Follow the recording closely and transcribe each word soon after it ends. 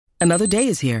Another day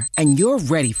is here, and you're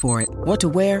ready for it. What to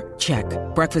wear? Check.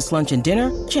 Breakfast, lunch, and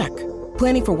dinner? Check.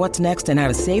 Planning for what's next and how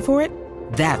to save for it?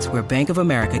 That's where Bank of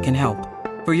America can help.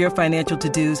 For your financial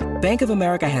to-dos, Bank of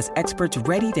America has experts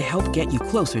ready to help get you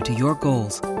closer to your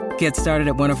goals. Get started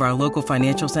at one of our local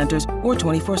financial centers or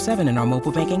 24/7 in our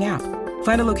mobile banking app.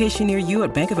 Find a location near you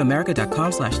at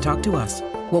bankofamerica.com/talktous.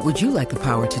 What would you like the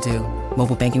power to do?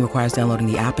 Mobile banking requires downloading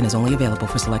the app and is only available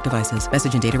for select devices.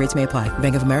 Message and data rates may apply.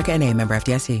 Bank of America N.A., member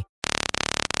FDIC.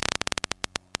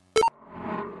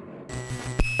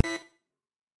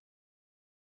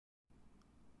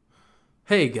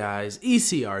 Hey guys,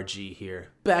 ECRG here,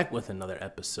 back with another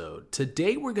episode.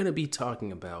 Today we're going to be talking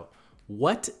about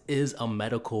what is a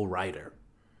medical writer.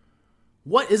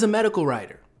 What is a medical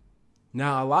writer?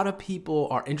 Now, a lot of people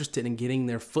are interested in getting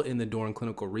their foot in the door in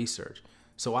clinical research.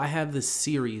 So I have this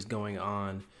series going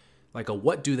on, like a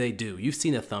what do they do? You've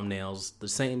seen the thumbnails, the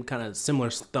same kind of similar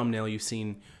thumbnail you've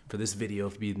seen for this video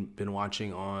if you've been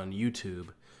watching on YouTube.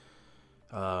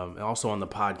 And also on the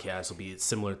podcast will be a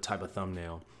similar type of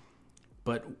thumbnail.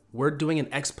 But we're doing an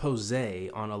expose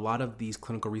on a lot of these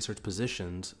clinical research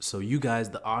positions so you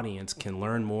guys, the audience, can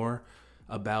learn more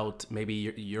about maybe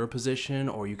your position,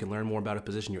 or you can learn more about a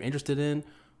position you're interested in,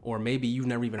 or maybe you've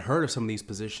never even heard of some of these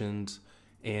positions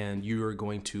and you're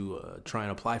going to try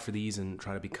and apply for these and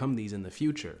try to become these in the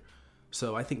future.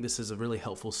 So I think this is a really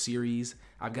helpful series.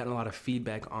 I've gotten a lot of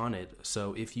feedback on it.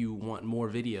 So if you want more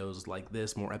videos like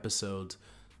this, more episodes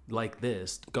like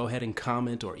this, go ahead and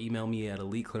comment or email me at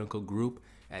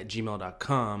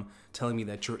eliteclinicalgroup@gmail.com telling me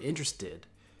that you're interested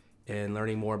in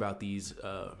learning more about these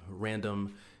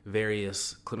random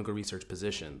various clinical research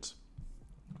positions.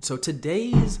 So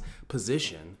today's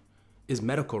position is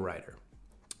medical writer.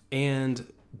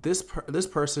 And this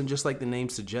person, just like the name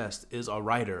suggests, is a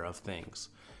writer of things.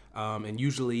 And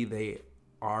usually they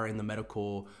are in the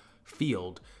medical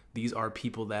field. These are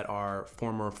people that are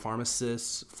former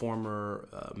pharmacists, former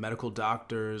medical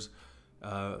doctors,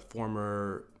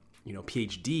 former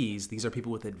PhDs. These are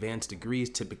people with advanced degrees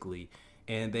typically,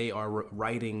 and they are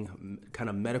writing kind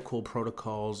of medical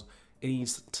protocols, any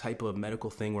type of medical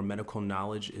thing where medical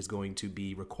knowledge is going to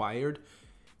be required,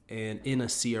 and in a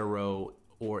CRO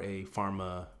or a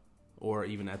pharma or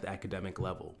even at the academic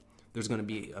level, there's going to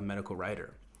be a medical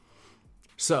writer.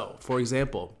 So, for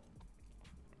example,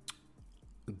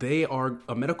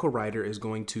 a medical writer is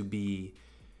going to be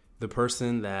the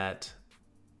person that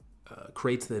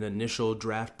creates an initial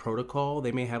draft protocol.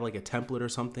 They may have like a template or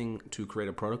something to create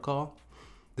a protocol.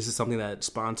 This is something that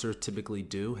sponsors typically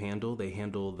handle. They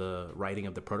handle the writing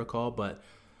of the protocol, but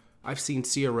I've seen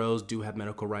CROs do have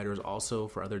medical writers also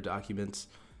for other documents.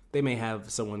 They may have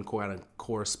someone kind of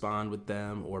correspond with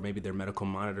them, or maybe their medical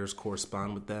monitors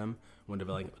correspond with them when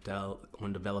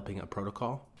developing a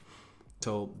protocol.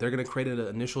 So they're going to create an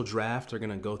initial draft. They're going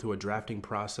to go through a drafting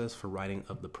process for writing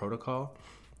of the protocol.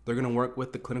 They're going to work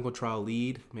with the clinical trial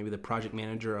lead, maybe the project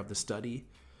manager of the study,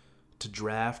 to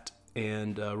draft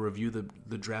and review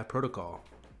the draft protocol.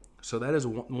 So that is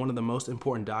one of the most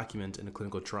important documents in a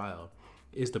clinical trial,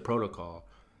 is the protocol.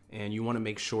 And you want to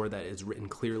make sure that it's written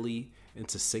clearly and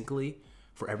succinctly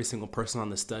for every single person on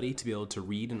the study to be able to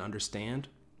read and understand.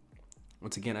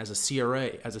 Once again, as a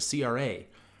CRA,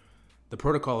 the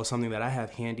protocol is something that I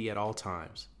have handy at all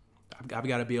times. I've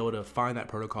got to be able to find that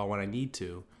protocol when I need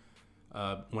to,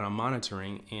 when I'm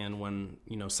monitoring, and when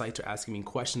sites are asking me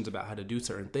questions about how to do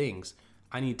certain things.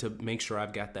 I need to make sure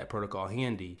I've got that protocol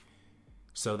handy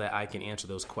so that I can answer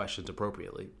those questions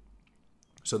appropriately.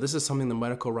 So this is something the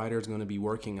medical writer is going to be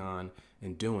working on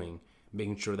and doing,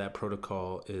 making sure that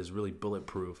protocol is really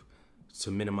bulletproof to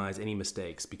minimize any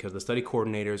mistakes, because the study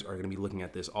coordinators are going to be looking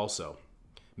at this also,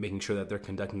 making sure that they're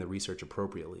conducting the research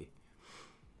appropriately.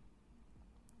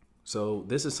 So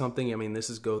this is something,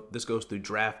 this goes through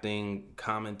drafting,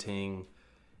 commenting,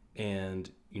 and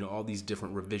all these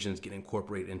different revisions get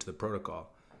incorporated into the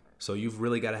protocol. So you've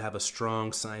really got to have a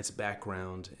strong science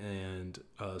background and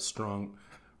a strong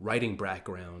writing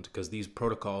background, because these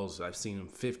protocols, I've seen them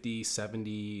 50,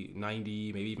 70,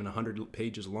 90, maybe even 100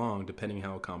 pages long, depending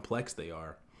how complex they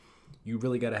are. You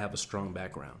really got to have a strong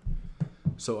background.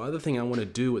 So other thing I want to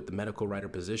do with the medical writer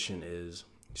position is,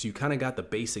 so you kind of got the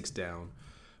basics down,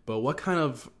 but what kind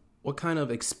of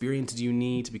experience do you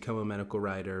need to become a medical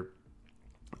writer?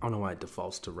 I don't know why it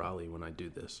defaults to Raleigh when I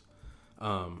do this.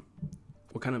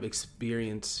 What kind of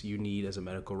experience you need as a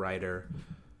medical writer,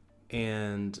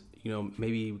 and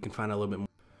maybe we can find out a little bit more.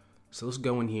 So let's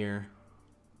go in here.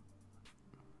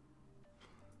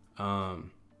 So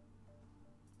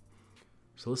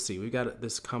let's see. We've got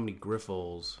this company,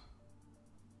 Grifols.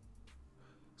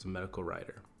 It's a medical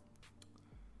writer.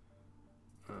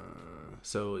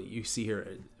 So you see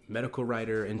here, medical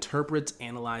writer interprets,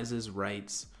 analyzes,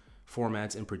 writes,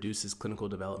 formats, and produces clinical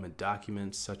development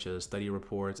documents such as study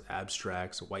reports,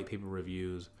 abstracts, white paper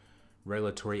reviews,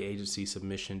 regulatory agency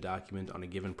submission document on a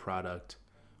given product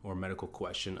or medical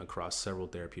question across several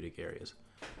therapeutic areas.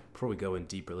 Before we go in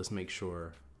deeper, let's make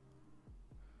sure.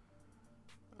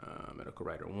 Medical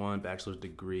writer 1, bachelor's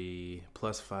degree,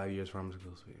 plus 5 years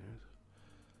pharmaceutical experience.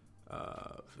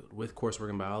 With coursework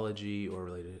in biology or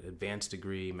related, advanced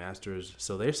degree, master's.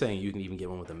 So they're saying you can even get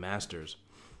one with a master's.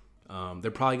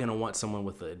 They're probably going to want someone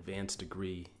with an advanced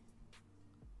degree,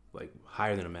 like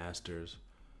higher than a master's,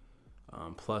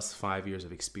 plus 5 years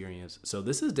of experience. So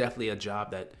this is definitely a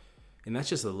job that, and that's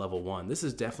just a level 1. This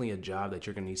is definitely a job that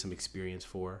you're going to need some experience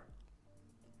for.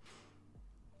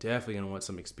 Definitely going to want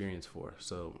some experience for.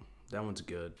 So that one's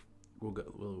good.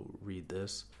 We'll read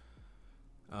this.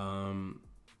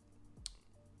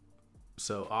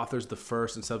 So authors the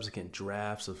first and subsequent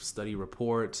drafts of study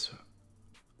reports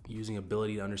using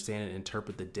ability to understand and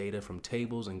interpret the data from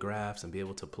tables and graphs and be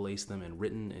able to place them in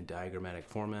written and diagrammatic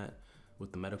format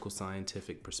with the medical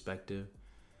scientific perspective.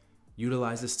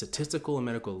 Utilizes statistical and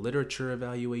medical literature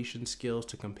evaluation skills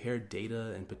to compare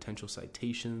data and potential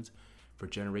citations for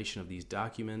generation of these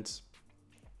documents.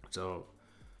 So,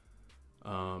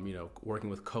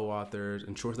 working with co-authors,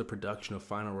 ensures the production of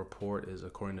final report is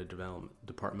according to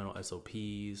departmental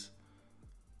SOPs.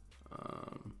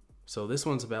 So this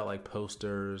one's about like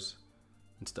posters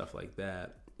and stuff like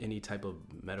that. Any type of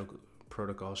medical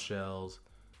protocol shells.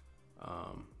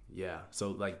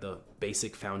 So like the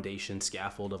basic foundation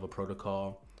scaffold of a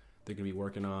protocol they're going to be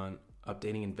working on.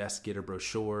 Updating investigator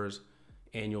brochures,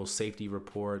 annual safety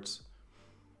reports,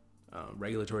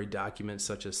 regulatory documents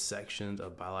such as sections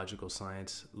of biological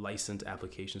science, license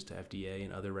applications to FDA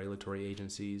and other regulatory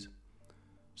agencies.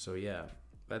 So yeah,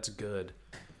 that's good.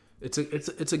 It's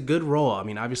a good role. I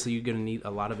mean, obviously you're going to need a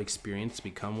lot of experience to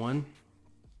become one.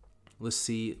 Let's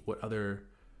see what other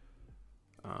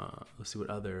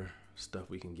stuff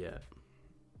we can get.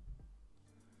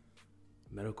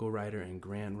 Medical writer and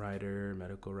grant writer,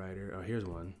 medical writer. Oh, here's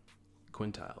one.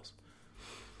 Quintiles.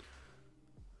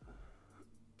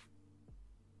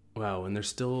 Wow, and they're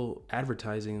still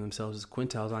advertising themselves as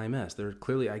Quintiles IMS. They're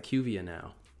clearly IQVIA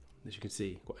now, as you can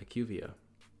see, IQVIA.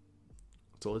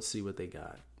 So let's see what they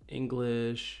got.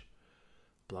 English,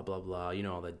 blah, blah, blah. You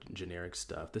know, all that generic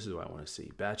stuff. This is what I want to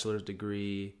see. Bachelor's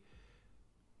degree,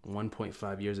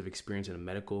 1.5 years of experience in a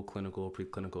medical, clinical,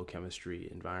 preclinical chemistry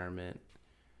environment.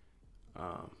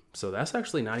 So that's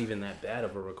actually not even that bad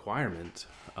of a requirement.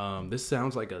 This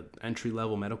sounds like an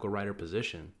entry-level medical writer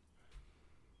position,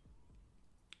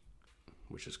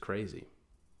 which is crazy.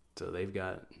 So they've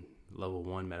got level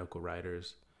 1 medical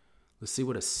writers. Let's see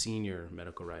what a senior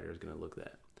medical writer is going to look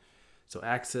at. So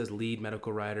acts as lead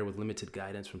medical writer with limited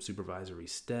guidance from supervisory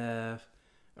staff,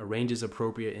 arranges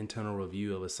appropriate internal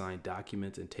review of assigned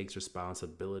documents and takes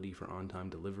responsibility for on-time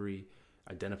delivery,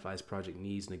 identifies project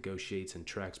needs, negotiates and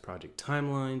tracks project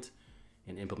timelines,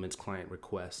 and implements client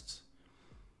requests.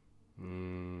 All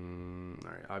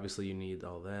right, obviously you need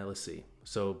all that. Let's see.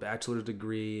 So bachelor's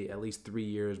degree, at least 3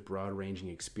 years, broad-ranging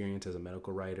experience as a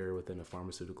medical writer within a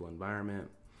pharmaceutical environment,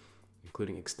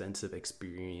 including extensive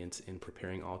experience in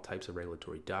preparing all types of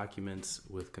regulatory documents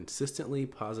with consistently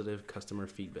positive customer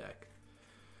feedback.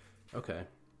 Okay.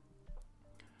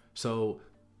 So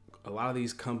a lot of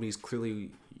these companies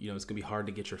clearly, it's going to be hard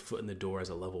to get your foot in the door as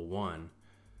a level 1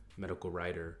 medical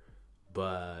writer.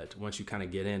 But once you kind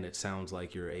of get in, it sounds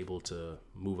like you're able to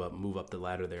move up the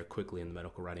ladder there quickly in the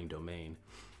medical writing domain.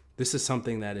 This is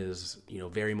something that is,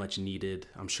 very much needed.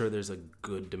 I'm sure there's a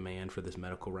good demand for this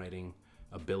medical writing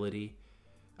ability.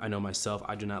 I know myself,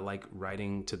 I do not like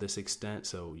writing to this extent,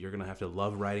 so you're going to have to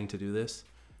love writing to do this.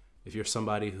 If you're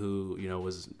somebody who,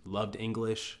 loved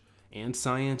English and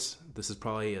science, this is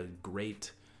probably a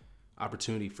great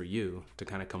opportunity for you to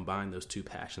kind of combine those two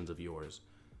passions of yours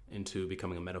into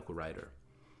becoming a medical writer.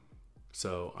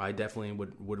 So I definitely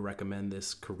would recommend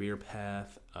this career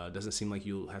path. Doesn't seem like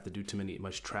you'll have to do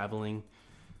much traveling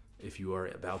if you are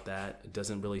about that. It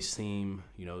doesn't really seem,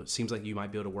 it seems like you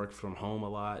might be able to work from home a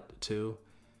lot too,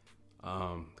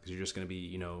 because you're just going to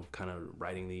be, kind of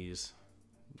writing these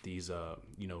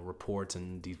reports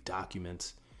and these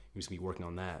documents. You're just going to be working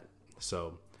on that.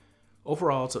 So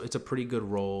overall, it's a pretty good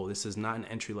role. This is not an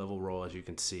entry-level role, as you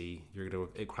can see. You're going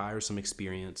to acquire some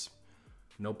experience,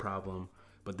 no problem.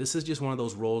 But this is just one of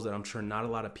those roles that I'm sure not a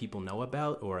lot of people know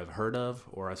about or have heard of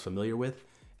or are familiar with.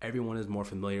 Everyone is more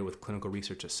familiar with clinical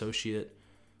research associate,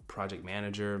 project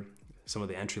manager, some of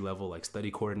the entry-level like study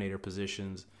coordinator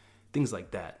positions, things like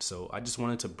that. So I just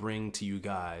wanted to bring to you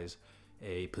guys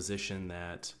a position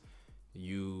that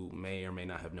you may or may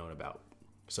not have known about.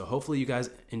 So hopefully you guys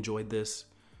enjoyed this.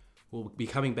 We'll be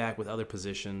coming back with other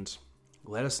positions.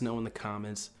 Let us know in the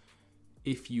comments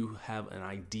if you have an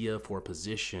idea for a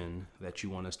position that you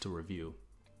want us to review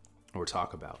or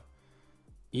talk about.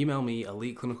 Email me,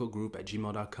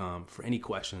 eliteclinicalgroup@gmail.com, for any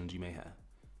questions you may have.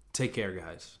 Take care,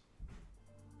 guys.